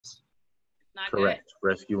Not Correct. Good.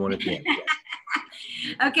 Rescue one at the end.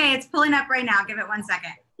 Yes. Okay, it's pulling up right now. Give it 1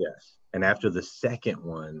 second. Yes. And after the second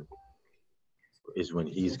one is when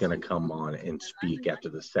he's going to come on and speak after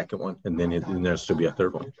the second one. And then there'll still be a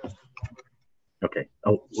third one. Okay.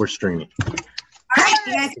 Oh, we're streaming. All right,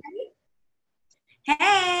 you guys ready?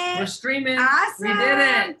 Hey. We're streaming. Awesome. We did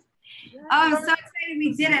it. Oh, I'm so excited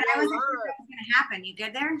we did it. I wasn't sure that was going to happen. You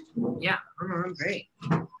good there? Yeah, I'm great.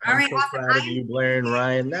 All right, I'm so proud of you, Blair and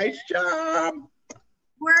Ryan. Nice job.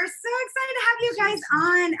 We're so excited to have you guys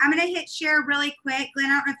on. I'm going to hit share really quick. Glenn,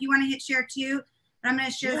 I don't know if you want to hit share too, but I'm going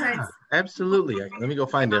to share. Yeah, absolutely. Let me go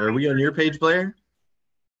find it. Are we on your page, Blair?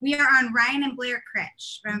 We are on Ryan and Blair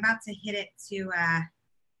Critch, but I'm about to hit it to,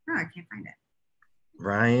 oh, I can't find it.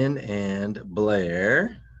 Ryan and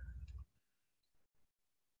Blair.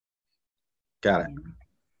 Got it.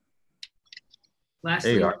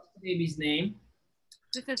 Lastly, what's the baby's name?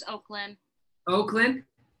 This is Oakland. Oakland?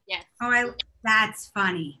 Yes. Oh, that's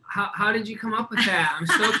funny. How did you come up with that? I'm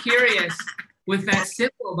so curious with that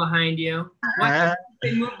symbol behind you. Why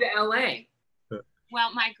did they move to LA?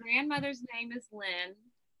 Well, my grandmother's name is Lynn,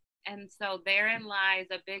 and so therein lies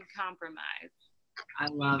a big compromise. I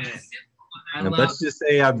love it. Let's just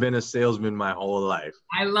say I've been a salesman my whole life.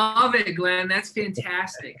 I love it, Glenn. That's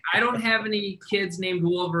fantastic. I don't have any kids named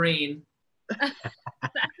Wolverine.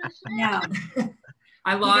 No.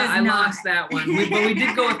 I lost that one. But we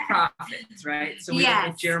did go with Prophets, right? So we went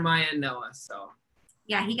with Jeremiah and Noah. So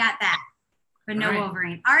yeah, he got that. But no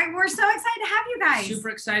Wolverine. All right, we're so excited to have you guys. Super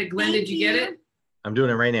excited. Glenn, did you get it? I'm doing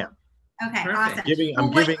it right now. Okay, Perfect. awesome.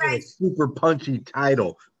 I'm giving it a super punchy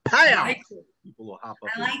title. Pow! People will hop up.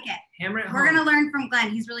 I like it. Hammer it We're going to learn from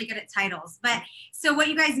Glenn. He's really good at titles. But so what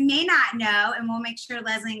you guys may not know, and we'll make sure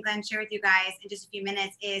Leslie and Glenn share with you guys in just a few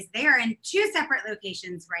minutes, is they are in 2 separate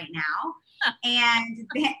locations right now. And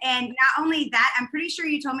not only that, I'm pretty sure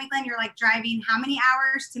you told me, Glenn, you're like driving how many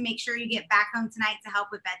hours to make sure you get back home tonight to help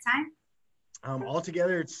with bedtime?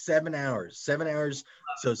 Altogether, it's 7 hours. 7 hours.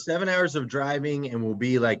 So 7 hours of driving, and we'll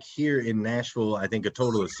be like here in Nashville, I think a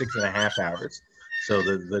total of 6.5 hours. So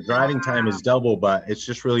the driving time is double, but it's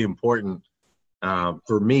just really important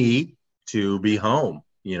for me to be home,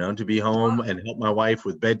 to be home and help my wife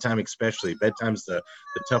with bedtime, especially. Bedtime's the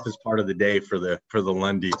toughest part of the day for the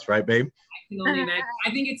Lundys, right, babe? I can only imagine.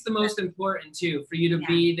 I think it's the most important, too, for you to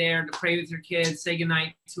be there, to pray with your kids, say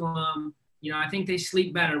goodnight to them. I think they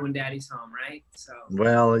sleep better when daddy's home, right? So.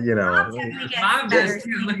 Well, Mom does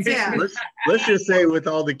too. Let's just say with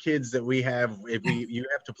all the kids that we have, you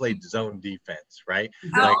have to play zone defense, right?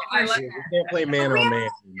 I like we can't play man on man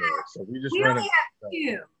anymore, so we only have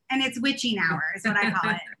 2, and it's witching hour is what I call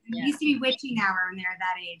it. It used to be witching hour when they're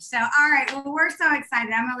that age. So, all right, well, we're so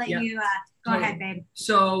excited. I'm gonna let you go ahead, babe.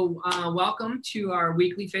 So, welcome to our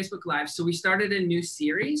weekly Facebook Live. So we started a new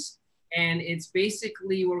series. And it's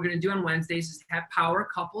basically what we're going to do on Wednesdays is have power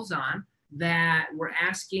couples on that we're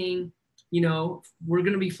asking, we're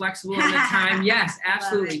going to be flexible in the time. Yes,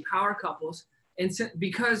 absolutely. Power couples. And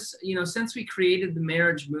because, since we created the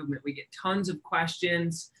marriage movement, we get tons of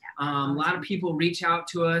questions. A lot of people reach out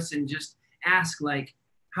to us and just ask, like,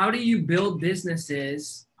 how do you build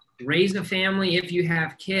businesses, raise a family if you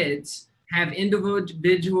have kids, have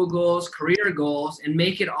individual goals, career goals, and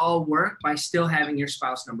make it all work by still having your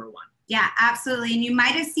spouse number one? Yeah, absolutely. And you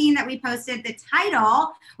might have seen that we posted the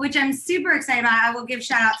title, which I'm super excited about. I will give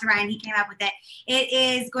shout out to Ryan. He came up with it. It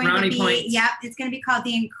is going to be, it's going to be called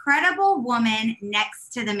The Incredible Woman Next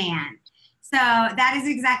to the Man. So that is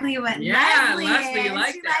exactly what Leslie is. You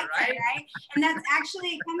like that, right? Right? And that's actually,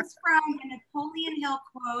 it comes from a Napoleon Hill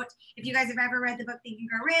quote. If you guys have ever read the book Think and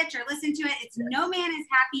Grow Rich or listened to it, it's no man is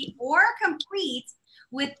happy or complete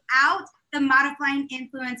without the modifying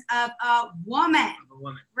influence of a woman,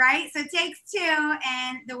 right? So it takes 2,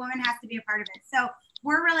 and the woman has to be a part of it. So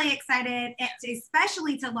we're really excited,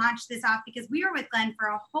 especially to launch this off because we were with Glenn for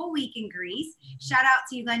a whole week in Greece. Shout out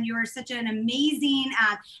to you, Glenn. You were such an amazing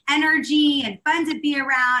energy and fun to be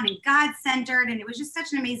around and God-centered, and it was just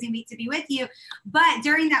such an amazing week to be with you. But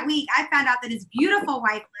during that week, I found out that his beautiful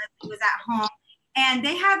wife, Leslie, was at home. And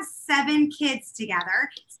they have 7 kids together.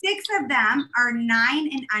 6 of them are 9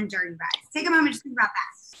 and under, you guys. Take a moment to think about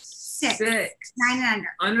that. 6. 9 and under.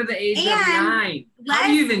 Under the age of 9. How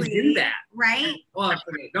do you even do that? Right? Well,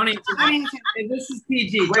 okay, don't answer that. This is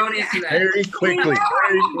PG. Don't answer that. Very quickly.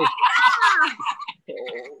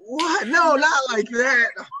 What? No, not like that.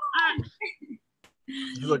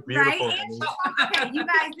 You look beautiful. Right? Okay, you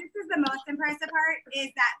guys, this is the most impressive part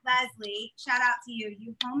is that Leslie, shout out to you,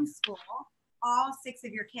 you homeschool all 6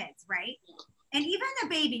 of your kids, right? And even the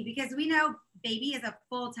baby, because we know baby is a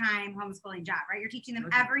full-time homeschooling job, right? You're teaching them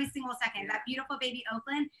every single second. That beautiful baby,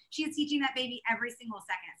 Oakland, she is teaching that baby every single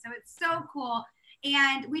second. So it's so cool.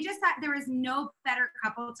 And we just thought there was no better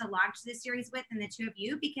couple to launch this series with than the two of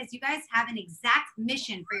you, because you guys have an exact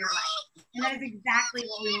mission for your life. And that is exactly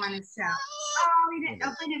what we want to show. Oh,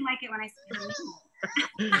 Oakland didn't like it when I said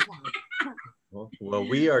Well,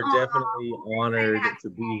 we are definitely honored to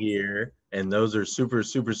be here. And those are super,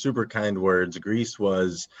 super, super kind words. Greece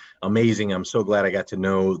was amazing. I'm so glad I got to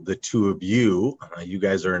know the two of you. You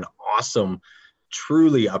guys are an awesome,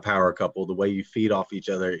 truly a power couple. The way you feed off each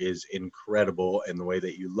other is incredible. And the way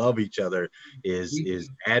that you love each other is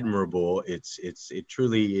admirable. It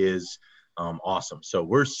truly is awesome. So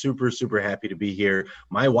we're super, super happy to be here.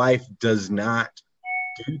 My wife does not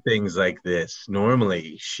do things like this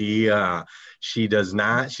normally. She does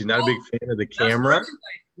not. She's not a big fan of the camera.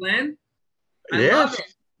 Glenn, I love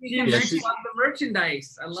it. You mentioned the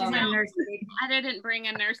merchandise. I love it. I didn't bring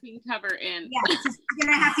a nursing cover in. Yeah, she's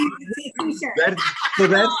gonna have to use a t-shirt. So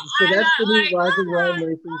that's the new black and white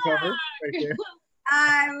nursing cover right there.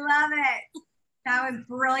 I love it. That was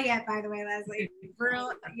brilliant, by the way, Leslie.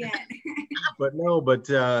 Brilliant.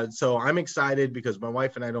 So I'm excited because my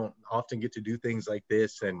wife and I don't often get to do things like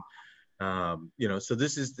this, and so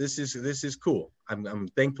this is cool. I'm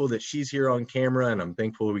thankful that she's here on camera, and I'm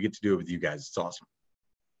thankful we get to do it with you guys. It's awesome.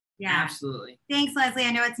 Yeah, absolutely. Thanks, Leslie.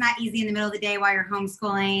 I know it's not easy in the middle of the day while you're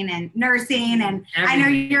homeschooling and nursing, and everything. I know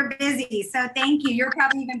you're busy. So thank you. You're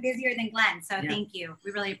probably even busier than Glenn. So thank you.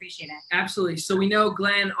 We really appreciate it. Absolutely. So we know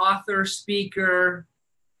Glenn, author, speaker,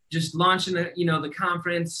 just launching the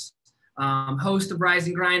conference, host of Rise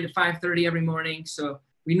and Grind at 5:30 every morning. So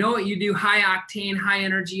we know what you do, high octane, high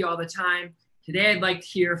energy all the time. Today, I'd like to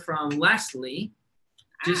hear from Leslie,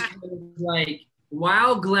 just kind of like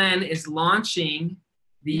while Glenn is launching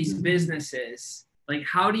these businesses, like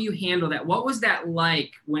how do you handle that? What was that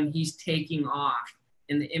like when he's taking off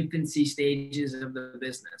in the infancy stages of the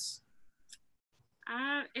business?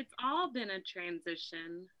 It's all been a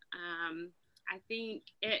transition. I think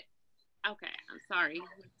I'm sorry.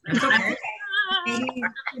 Okay.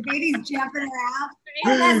 The baby's jumping around.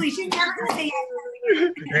 Oh, Leslie, she's never gonna say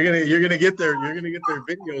yes. You're gonna get their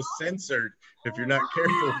video censored if you're not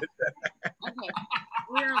careful with that. Okay,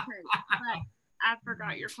 we're okay. But I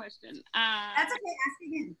forgot your question. That's okay. Ask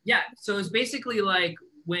again. Yeah. So it's basically like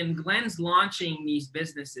when Glenn's launching these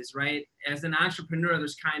businesses, right? As an entrepreneur,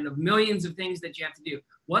 there's kind of millions of things that you have to do.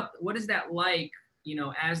 What is that like?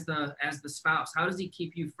 As the spouse, how does he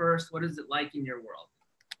keep you first? What is it like in your world?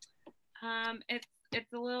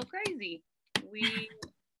 It's a little crazy.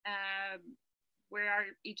 We're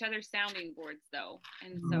each other's sounding boards though,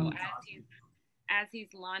 and so as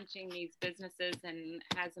he's launching these businesses and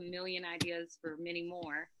has a million ideas for many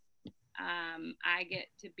more, I get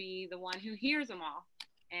to be the one who hears them all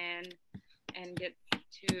and gets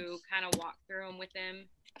to kind of walk through them with him.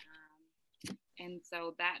 And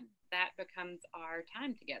so that becomes our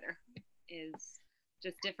time together, is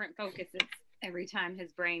just different focuses every time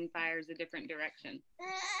his brain fires a different direction.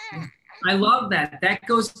 I love that. That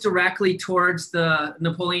goes directly towards the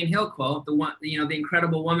Napoleon Hill quote, the one, the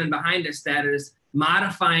incredible woman behind us that is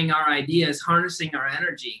modifying our ideas, harnessing our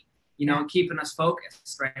energy, and keeping us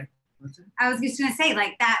focused, right? I was just going to say,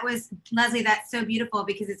 like, that was, Leslie, that's so beautiful,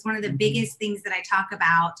 because it's one of the biggest things that I talk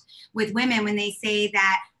about with women when they say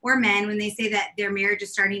that, or men, when they say that their marriage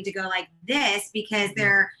is starting to go like this because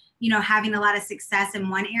they're, having a lot of success in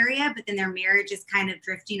one area, but then their marriage is kind of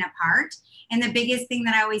drifting apart. And the biggest thing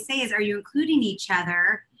that I always say is, are you including each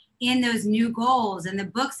other in those new goals and the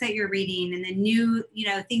books that you're reading and the new,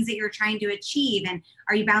 things that you're trying to achieve? And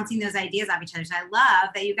are you bouncing those ideas off each other? So I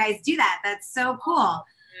love that you guys do that. That's so cool.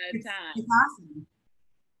 It's awesome.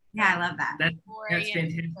 Yeah, I love that. That's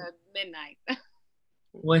fantastic. To midnight.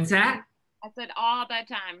 What's that? I said all the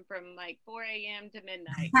time from like 4 a.m. to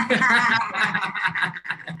midnight.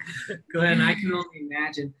 Glenn, I can only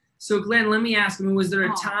imagine. So Glenn, let me ask, was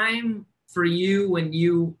there a time for you when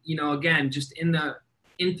you, again, just in the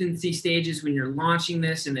infancy stages when you're launching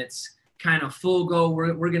this and it's kind of full go,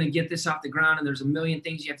 we're going to get this off the ground and there's a million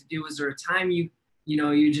things you have to do. Was there a time you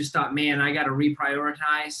just thought, man, I got to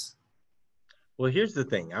reprioritize? Well, here's the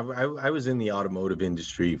thing. I was in the automotive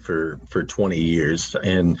industry for 20 years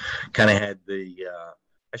and kind of had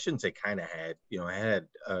I shouldn't say kind of had, I had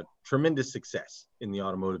tremendous success in the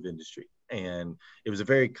automotive industry. And it was a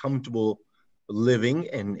very comfortable living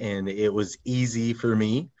and it was easy for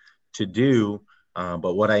me to do.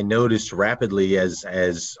 But what I noticed rapidly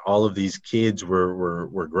as all of these kids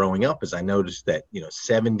were growing up is I noticed that,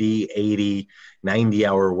 70, 80,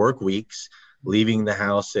 90-hour work weeks leaving the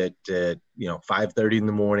house at 5:30 in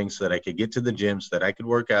the morning so that I could get to the gym, so that I could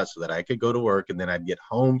work out, so that I could go to work. And then I'd get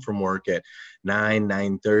home from work at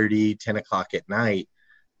 9:30, 10 o'clock at night.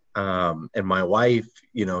 And my wife,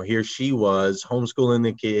 here she was homeschooling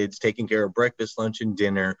the kids, taking care of breakfast, lunch, and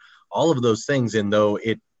dinner, all of those things. And though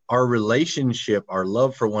our relationship, our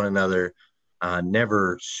love for one another,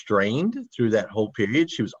 never strained through that whole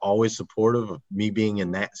period, she was always supportive of me being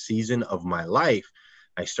in that season of my life.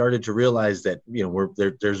 I started to realize that,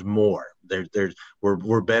 there's more.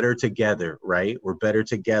 We're better together, right? We're better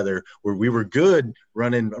together. We were good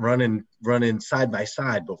running side by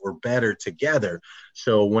side, but we're better together.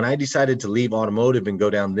 So when I decided to leave automotive and go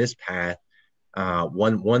down this path,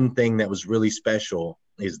 one thing that was really special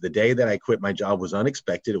is the day that I quit my job was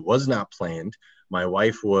unexpected. It was not planned. My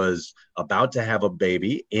wife was about to have a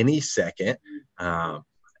baby any second. That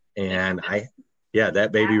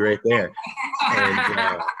baby right there.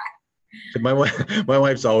 And my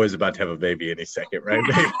wife's always about to have a baby any second, right?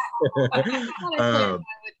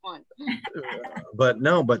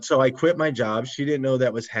 But so I quit my job. She didn't know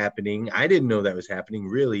that was happening. I didn't know that was happening,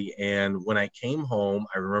 really. And when I came home,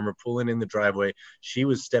 I remember pulling in the driveway. She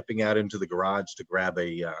was stepping out into the garage to grab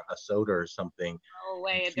a soda or something. Throw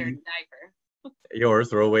away a dirty diaper. Or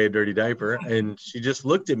throw away a dirty diaper. And she just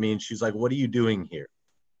looked at me and she's like, "What are you doing here?"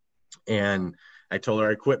 And I told her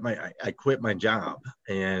I quit my job.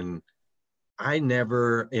 And I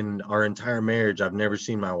never, in our entire marriage, I've never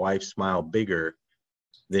seen my wife smile bigger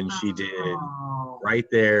than she did right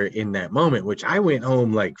there in that moment, which I went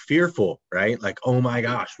home like fearful, right? Like, oh my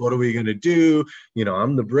gosh, what are we going to do?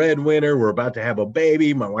 I'm the breadwinner. We're about to have a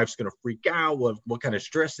baby. My wife's going to freak out. What kind of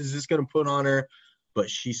stress is this going to put on her? But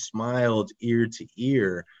she smiled ear to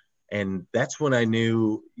ear. And that's when I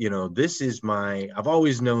knew, I've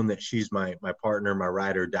always known that she's my partner, my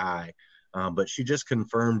ride or die. But she just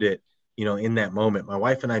confirmed it, in that moment. My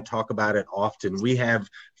wife and I talk about it often. We have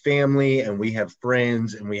family and we have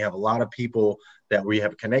friends and we have a lot of people that we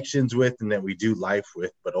have connections with and that we do life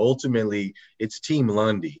with. But ultimately, it's Team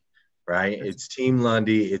Lundy, right? It's Team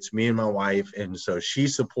Lundy. It's me and my wife. And so she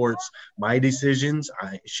supports my decisions.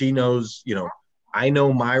 She knows, I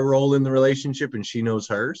know my role in the relationship and she knows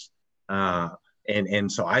hers.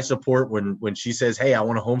 And so I support when she says, "Hey, I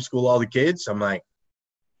want to homeschool all the kids." I'm like,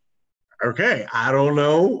 okay, I don't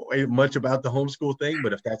know much about the homeschool thing,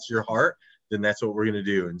 but if that's your heart, then that's what we're going to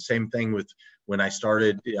do. And same thing with when I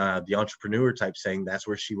started the entrepreneur type thing, that's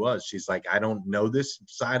where she was. She's like, "I don't know this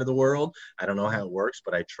side of the world. I don't know how it works,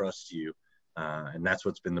 but I trust you." And that's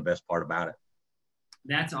what's been the best part about it.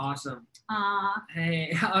 That's awesome.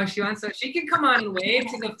 Hey, she can come on and wave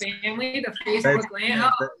to the family, the Facebook land.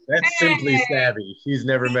 That's simply savvy. She's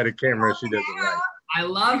never met a camera she doesn't like. I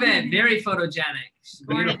love it. Very photogenic.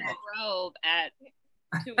 Born in a robe at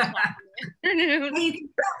 2 o'clock in the afternoon.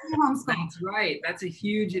 That's right. That's a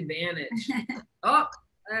huge advantage. Oh,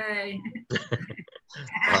 hey.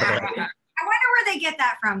 I wonder where they get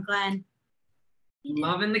that from, Glenn.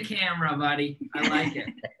 Loving the camera, buddy. I like it.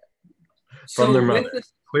 From their mother.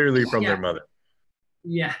 Clearly from their mother.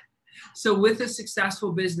 Yeah. So with a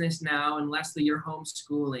successful business now, and Leslie, you're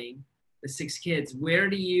homeschooling the 6 kids, where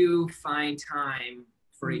do you find time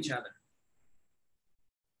for each other?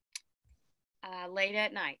 Late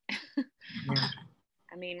at night.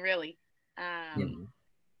 I mean, really.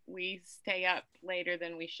 We stay up later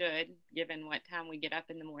than we should, given what time we get up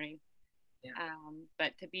in the morning. Yeah.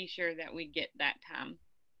 But to be sure that we get that time.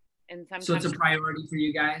 And sometimes, so it's a priority for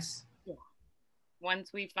you guys? Yeah.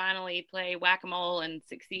 Once we finally play whack-a-mole and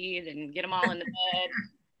succeed and get them all in the bed,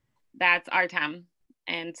 that's our time.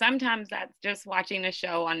 And sometimes that's just watching a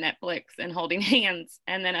show on Netflix and holding hands.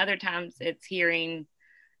 And then other times it's hearing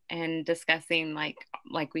and discussing, like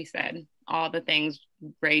we said, all the things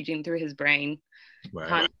raging through his brain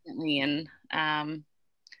constantly. And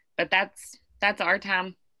but that's our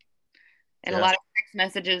time. And a lot of text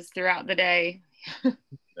messages throughout the day.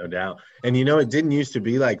 No doubt. And it didn't used to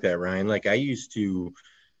be like that, Ryan. Like I used to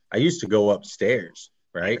go upstairs,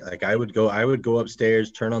 right? Like I would go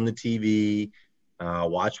upstairs, turn on the TV,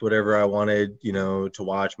 watch whatever I wanted, to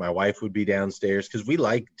watch. My wife would be downstairs because we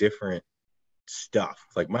like different stuff.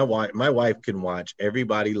 Like my wife can watch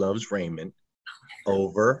Everybody Loves Raymond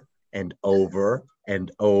over and over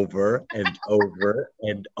and over and over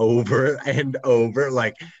and over and over.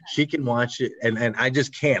 Like she can watch it and I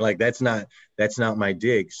just can't. Like that's not my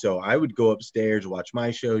dig. So I would go upstairs, watch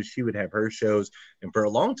my shows, she would have her shows, and for a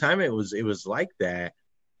long time it was like that.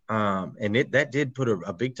 And that did put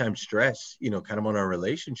a big time stress, kind of on our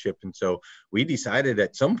relationship. And so we decided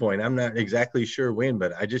at some point, I'm not exactly sure when,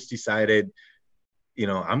 but I just decided,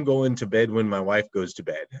 I'm going to bed when my wife goes to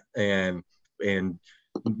bed. And and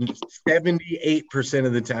 78%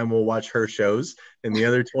 of the time we'll watch her shows, and the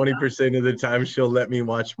other 20% of the time she'll let me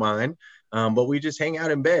watch mine. But we just hang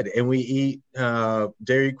out in bed and we eat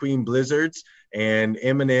Dairy Queen Blizzards and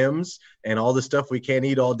M&Ms and all the stuff we can't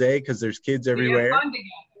eat all day because there's kids everywhere. You have fun together.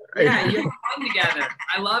 Yeah, you have fun together.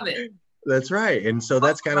 I love it. That's right. And so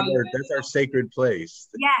that's kind of that's our sacred place.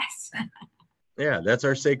 Yes. Yeah, that's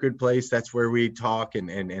our sacred place. That's where we talk and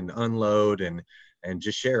unload and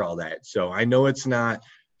just share all that. So I know it's not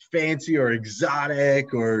fancy or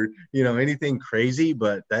exotic or, you know, anything crazy,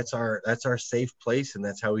 but that's our safe place, and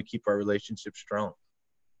that's how we keep our relationship strong.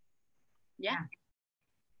 Yeah.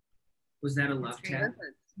 Was that a love tap?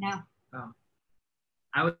 No. Oh.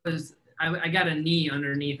 I got a knee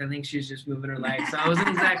underneath. I think she's just moving her legs. So I wasn't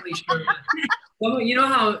exactly sure. Well, you know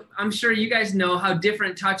how, I'm sure you guys know how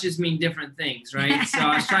different touches mean different things, right? So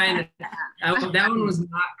I was trying to, that one was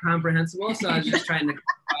not comprehensible. So I was just trying to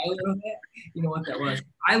clarify a little bit, you know what that was.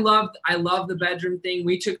 I love the bedroom thing.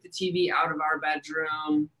 We took the TV out of our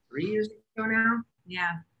bedroom 3 years ago now.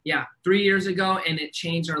 Yeah. Yeah, 3 years ago, and it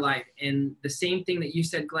changed our life. And the same thing that you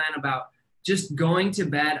said, Glenn, about just going to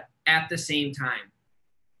bed at the same time.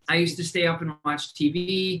 I used to stay up and watch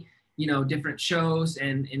TV, you know, different shows,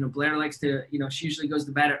 and you know, Blair likes to, you know, she usually goes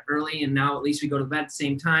to bed early, and now at least we go to bed at the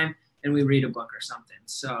same time and we read a book or something.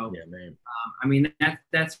 So, yeah, man. I mean,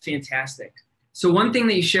 that's fantastic. So one thing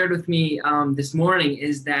that you shared with me this morning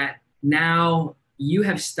is that now you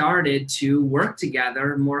have started to work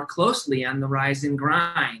together more closely on the Rise and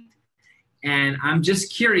Grind. And I'm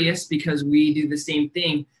just curious, because we do the same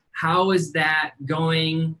thing. How is that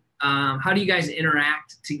going? How do you guys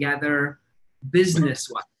interact together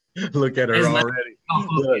business-wise? Look at her already.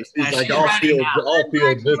 She's like, all field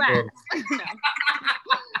this one.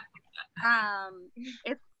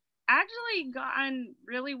 It's actually gone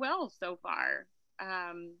really well so far.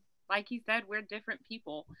 Like you said, we're different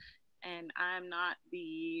people, and I'm not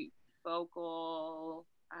the vocal,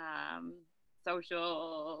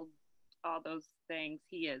 social, all those things.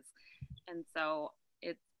 He is. And so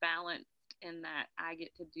it's balanced in that I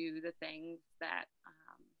get to do the things that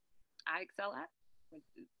I excel at, which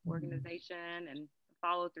is organization and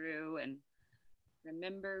follow through and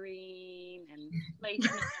remembering and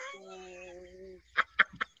placement,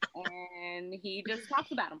 and he just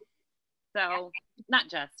talks about them. So not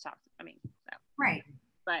just talks, I mean, so. Right.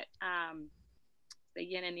 But the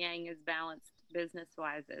yin and yang is balanced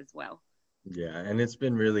business-wise as well. Yeah, and it's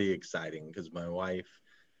been really exciting because my wife,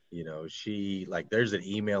 you know, she, like, there's an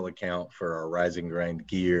email account for our Rise and Grind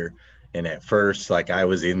gear. And at first, like, I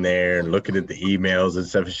was in there and looking at the emails and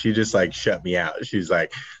stuff. And she just, like, shut me out. She's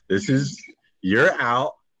like, you're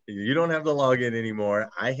out. You don't have to log in anymore.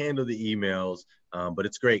 I handle the emails. But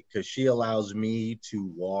it's great because she allows me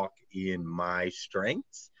to walk in my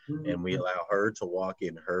strengths, and we allow her to walk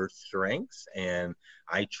in her strengths. And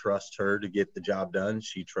I trust her to get the job done.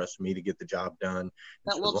 She trusts me to get the job done.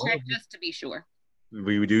 But we'll check just to be sure.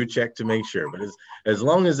 We do check to make sure. But as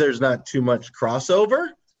long as there's not too much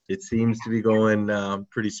crossover, it seems to be going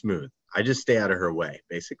pretty smooth. I just stay out of her way,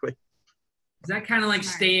 basically. Is that kind of like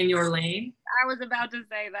stay in your lane? I was about to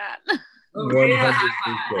say that.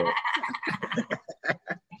 100%.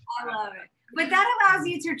 I love it. But that allows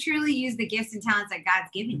you to truly use the gifts and talents that God's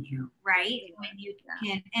given you, right? When you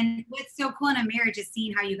can. And what's so cool in a marriage is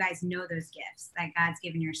seeing how you guys know those gifts that God's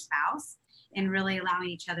given your spouse, and really allowing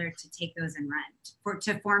each other to take those and run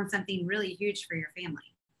to form something really huge for your family.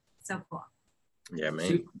 So cool. Yeah,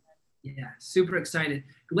 man. Yeah, super excited.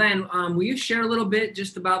 Glenn, will you share a little bit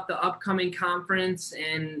just about the upcoming conference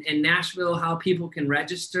in Nashville, how people can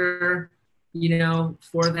register, you know,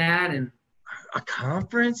 for that? And a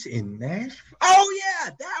conference in Nashville? Oh, yeah,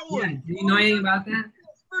 that one. Yeah. Do you know anything about that?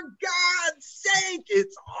 For God's sake,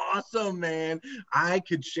 it's awesome, man. I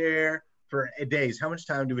could share for days. How much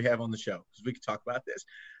time do we have on the show? Because we could talk about this.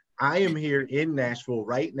 I am here in Nashville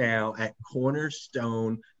right now at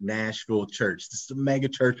Cornerstone Nashville Church. This is a mega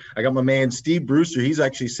church. I got my man, Steve Brewster. He's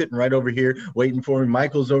actually sitting right over here waiting for me.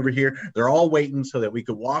 Michael's over here. They're all waiting so that we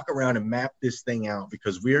could walk around and map this thing out,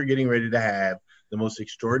 because we are getting ready to have the most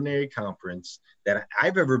extraordinary conference that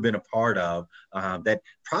I've ever been a part of, that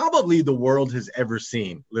probably the world has ever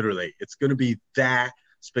seen. Literally, it's going to be that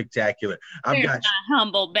spectacular. I've got my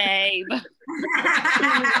humble babe.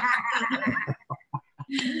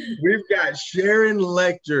 We've got Sharon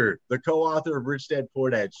Lecter, the co-author of Rich Dad Poor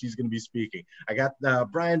Dad. She's going to be speaking. I got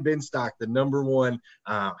Brian Benstock, the #1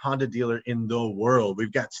 Honda dealer in the world.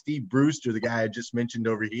 We've got Steve Brewster, the guy I just mentioned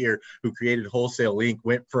over here, who created Wholesale Inc.,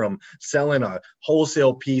 went from selling a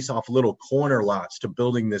wholesale piece off little corner lots to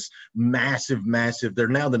building this massive, they're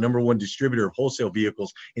now the #1 distributor of wholesale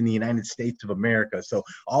vehicles in the United States of America. So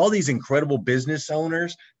all these incredible business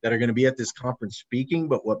owners that are going to be at this conference speaking,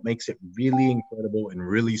 but what makes it really incredible and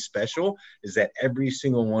really special is that every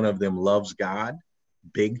single one of them loves God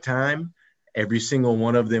big time. Every single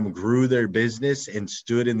one of them grew their business and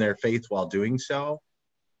stood in their faith while doing so.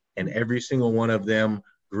 And every single one of them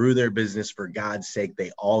grew their business for God's sake.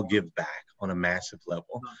 They all give back on a massive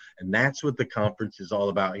level. And that's what the conference is all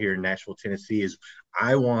about here in Nashville, Tennessee, is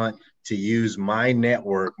I want to use my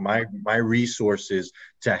network, my resources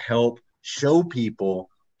to help show people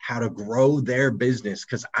how to grow their business.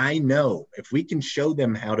 Because I know if we can show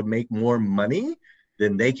them how to make more money,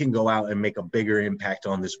 then they can go out and make a bigger impact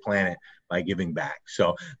on this planet by giving back.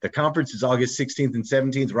 So the conference is August 16th and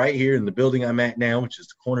 17th right here in the building I'm at now, which is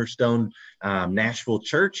the Cornerstone Nashville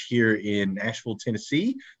Church here in Nashville,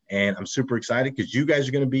 Tennessee. And I'm super excited because you guys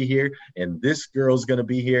are going to be here and this girl's going to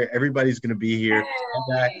be here. Everybody's going to be here,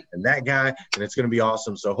 that guy, and it's going to be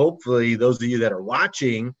awesome. So hopefully those of you that are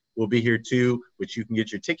watching will be here too, which you can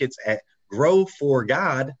get your tickets at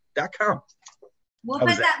growforgod.com. We'll put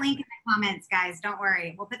that link in the comments, guys. Don't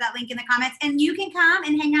worry. We'll put that link in the comments. And you can come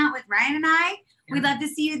and hang out with Ryan and I. We'd love to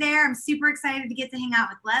see you there. I'm super excited to get to hang out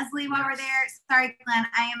with Leslie while we're there. Sorry, Glenn.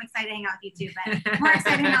 I am excited to hang out with you too, but more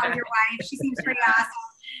excited to hang out with your wife. She seems pretty awesome.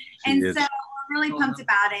 And so we're really pumped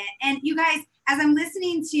about it. And you guys, as I'm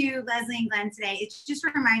listening to Leslie and Glenn today, it's just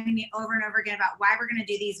reminding me over and over again about why we're going to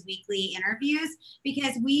do these weekly interviews.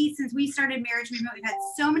 Because since we started Marriage Movement, we've had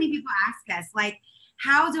so many people ask us, like,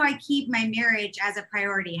 how do I keep my marriage as a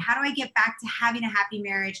priority? How do I get back to having a happy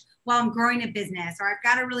marriage while I'm growing a business? Or I've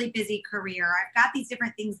got a really busy career. Or I've got these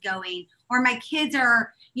different things going. Or my kids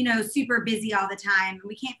are, super busy all the time and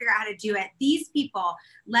we can't figure out how to do it. These people,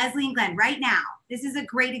 Leslie and Glenn, right now, this is a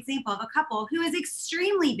great example of a couple who is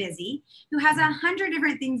extremely busy, who has 100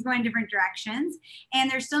 different things going different directions, and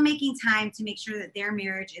they're still making time to make sure that their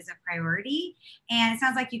marriage is a priority. And it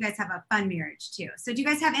sounds like you guys have a fun marriage too. So do you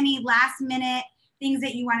guys have any last minute things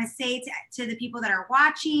that you want to say to the people that are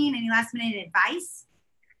watching? Any last minute advice?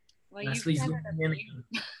 Well,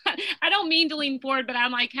 I don't mean to lean forward, but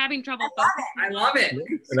I'm like having trouble. I love it.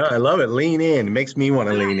 No, I love it. Lean in. It makes me want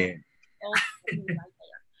to lean in.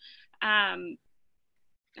 I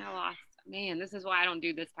lost. Man, this is why I don't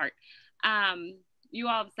do this part. You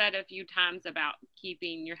all have said a few times about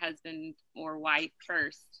keeping your husband or wife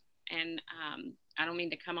first. And I don't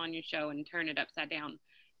mean to come on your show and turn it upside down.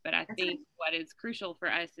 But I think what is crucial for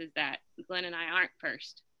us is that Glenn and I aren't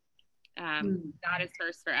first. God is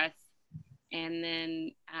first for us. And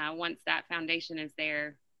then once that foundation is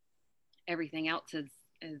there, everything else is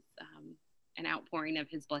an outpouring of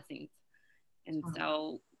his blessings. And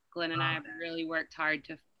so Glenn and I have really worked hard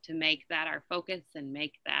to make that our focus and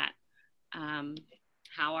make that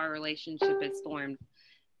how our relationship is formed.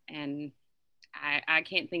 And I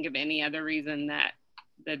can't think of any other reason that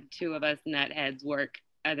the two of us nutheads work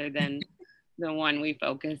other than the one we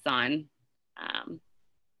focus on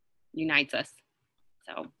unites us.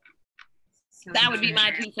 So that would be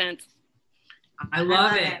my 2 cents. I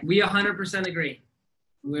love it. We 100% agree.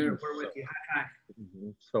 We're with you. High five.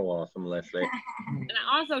 So awesome, Leslie. And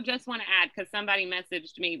I also just want to add, because somebody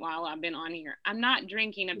messaged me while I've been on here, I'm not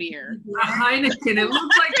drinking a beer. A Heineken. It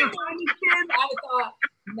looks like a Heineken. I thought,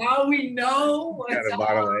 now we know what's got a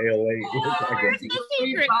bottle of ale. Where's the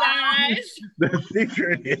secret, guys? The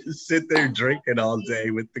secret is sit there drinking all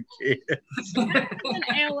day with the kids. It's an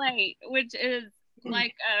ale, which is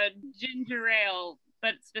like a ginger ale,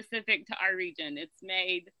 but specific to our region. It's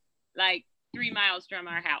made like 3 miles from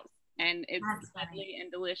our house, and it's lovely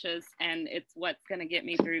and delicious, and it's what's going to get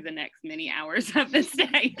me through the next many hours of this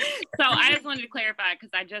day. So I just wanted to clarify, because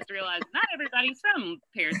I just realized not everybody's from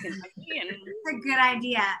Paris, Kentucky. And it's a good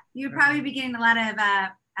idea. You'd probably be getting a lot of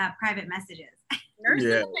private messages.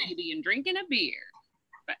 Nursing a baby and drinking a beer.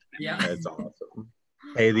 But, yeah, that's awesome.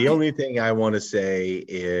 Hey, the only thing I want to say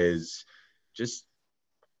is just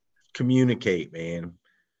communicate, man.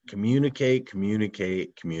 Communicate.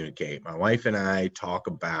 My wife and I talk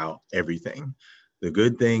about everything, the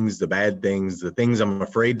good things, the bad things, the things I'm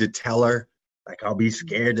afraid to tell her. Like, I'll be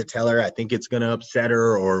scared to tell her. I think it's going to upset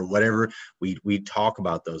her or whatever. We talk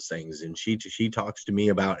about those things, and she talks to me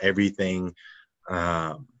about everything,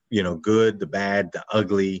 good, the bad, the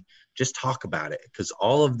ugly. Just talk about it, because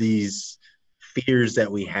all of these fears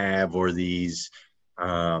that we have, or these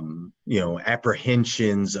you know,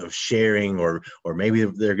 apprehensions of sharing, or maybe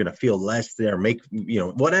they're going to feel less there, make, you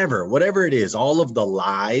know, whatever it is, all of the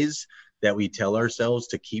lies that we tell ourselves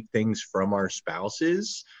to keep things from our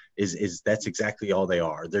spouses is that's exactly all they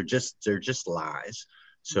are. They're just lies.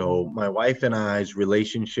 So my wife and I's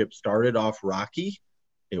relationship started off rocky.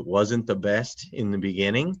 It wasn't the best in the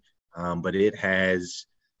beginning, but it has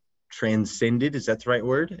transcended. Is that the right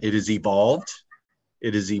word? It has evolved.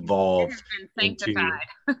 It has evolved into,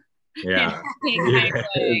 yeah,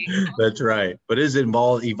 that's right. But it has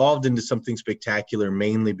evolved into something spectacular,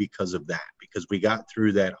 mainly because of that, because we got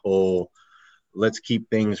through that whole let's keep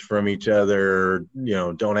things from each other, you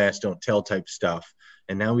know, don't ask, don't tell type stuff.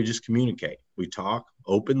 And now we just communicate. We talk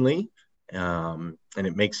openly, and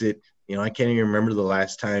it makes it, you know, I can't even remember the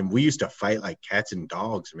last time. We used to fight like cats and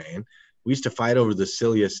dogs, man. We used to fight over the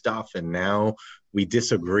silliest stuff, and now we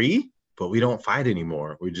disagree, but we don't fight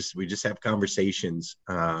anymore. We just have conversations,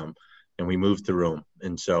 and we move through them.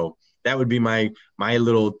 And so that would be my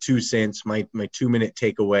little 2 cents, my 2-minute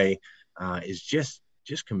takeaway, is just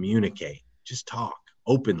communicate, just talk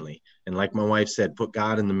openly. And like my wife said, put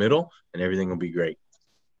God in the middle and everything will be great.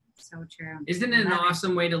 So true. Isn't it an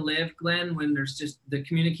awesome way to live, Glenn, when there's just the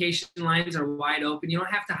communication lines are wide open? You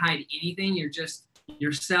don't have to hide anything. You're just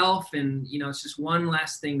yourself, and you know, it's just one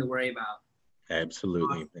less thing to worry about.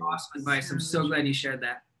 Absolutely. Awesome advice. I'm so glad you shared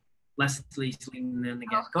that. Leslie swinging in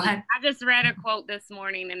again. Go ahead. I just read a quote this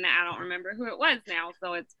morning, and I don't remember who it was now,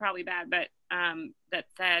 so it's probably bad, but that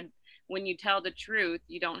said, when you tell the truth,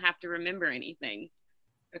 you don't have to remember anything,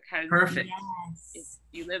 because perfect.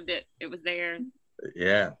 You lived it. It was there.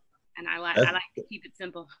 Yeah. And I like to keep it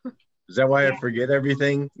simple. Is that why I forget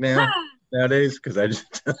everything nowadays? Because I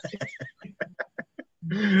just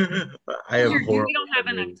I have horrible. We don't have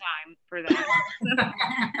enough time for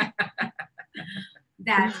that.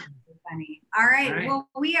 That's funny. All right. Well,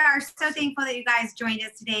 we are so thankful that you guys joined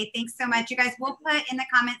us today. Thanks so much, you guys. We'll put in the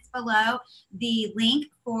comments below the link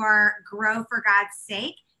for Grow for God's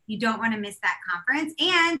Sake. You don't want to miss that conference.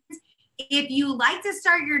 And if you like to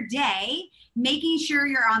start your day making sure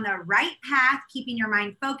you're on the right path, keeping your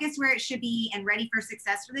mind focused where it should be and ready for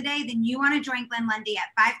success for the day, then you want to join Glenn Lundy at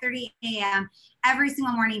 5:30 a.m. every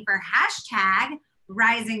single morning for hashtag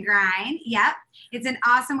Rise and Grind. Yep. It's an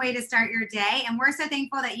awesome way to start your day. And we're so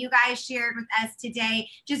thankful that you guys shared with us today,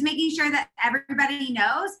 just making sure that everybody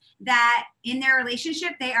knows that in their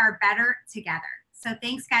relationship, they are better together. So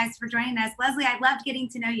thanks, guys, for joining us. Leslie, I loved getting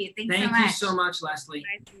to know you. Thank you so much, Leslie.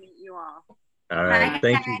 Nice to meet you all. All right.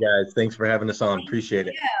 Thank you, guys. Thanks for having us on. Appreciate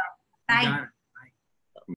it. Bye.